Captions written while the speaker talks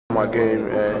My game,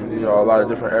 and a lot of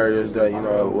different areas that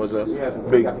was a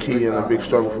big key and a big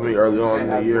struggle for me early on in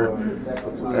the year.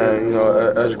 And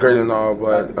that's great and all,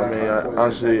 but I mean,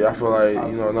 honestly, I feel like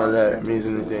none of that means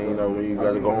anything. When you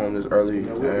got to go home this early,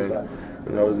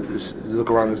 and just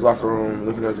look around this locker room,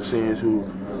 looking at the seniors who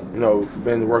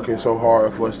been working so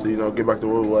hard for us to get back to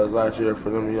where it was last year. For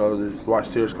them, to watch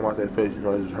tears come out their face, it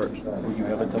just hurts. Will you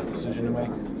have a tough decision to make?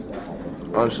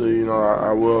 Honestly,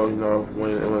 I will,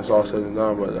 when it's all said and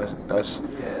done. But that's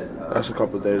a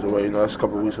couple of days away. That's a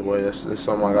couple of weeks away. That's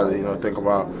something I got to think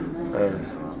about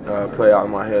and play out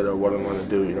in my head of what I'm going to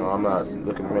do. I'm not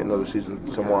looking to make another season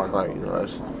tomorrow night.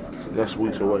 That's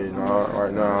weeks away.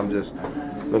 Right now I'm just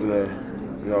looking to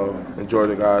enjoy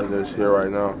the guys that's here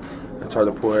right now and try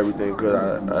to pull everything good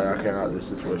I can out of this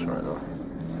situation right now.